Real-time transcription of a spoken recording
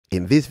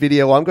In this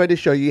video, I'm going to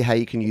show you how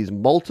you can use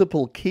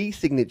multiple key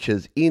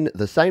signatures in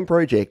the same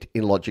project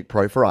in Logic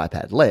Pro for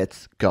iPad.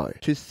 Let's go.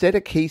 To set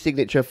a key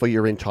signature for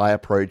your entire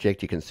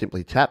project, you can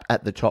simply tap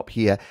at the top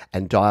here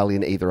and dial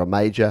in either a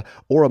major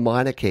or a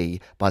minor key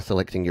by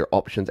selecting your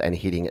options and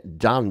hitting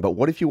done. But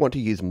what if you want to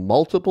use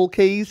multiple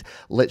keys?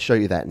 Let's show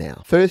you that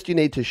now. First, you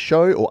need to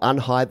show or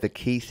unhide the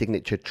key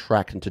signature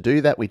track. And to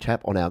do that, we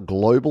tap on our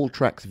global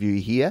tracks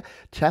view here,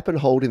 tap and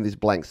hold in this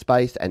blank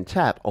space and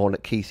tap on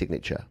key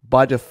signature.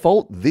 By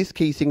default, this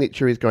key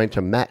signature is going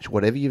to match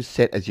whatever you've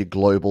set as your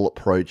global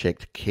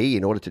project key.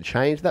 In order to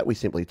change that, we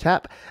simply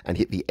tap and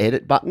hit the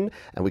edit button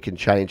and we can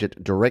change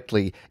it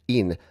directly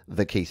in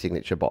the key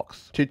signature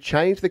box. To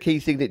change the key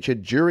signature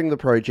during the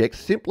project,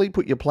 simply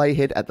put your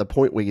playhead at the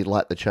point where you'd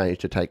like the change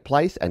to take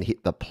place and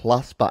hit the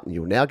plus button.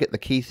 You'll now get the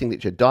key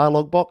signature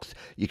dialog box.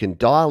 You can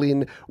dial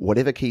in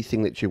whatever key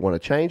signature you want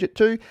to change it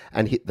to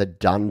and hit the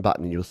done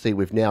button. You'll see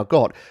we've now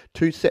got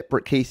two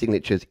separate key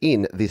signatures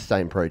in this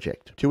same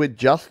project. To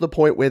adjust the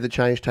point where the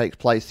change takes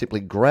place, simply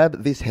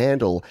grab this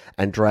handle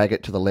and drag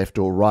it to the left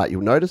or right.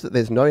 You'll notice that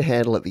there's no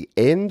handle at the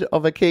end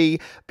of a key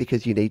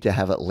because you need to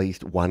have at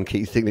least one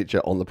key signature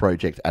on the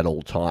project at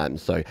all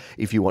times. So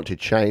if you want to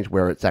change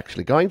where it's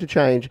actually going to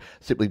change,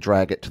 simply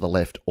drag it to the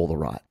left or the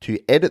right. To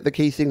edit the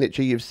key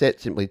signature you've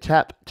set, simply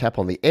tap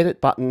on the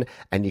edit button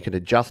and you can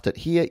adjust it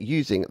here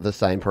using the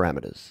same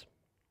parameters.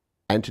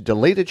 And to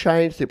delete a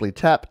change, simply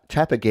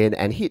tap again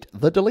and hit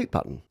the delete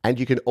button. And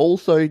you can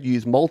also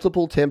use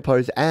multiple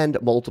tempos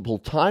and multiple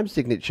time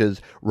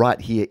signatures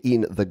right here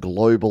in the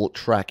global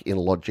track in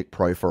Logic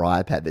Pro for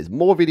iPad. There's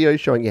more videos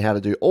showing you how to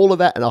do all of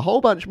that and a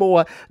whole bunch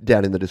more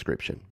down in the description.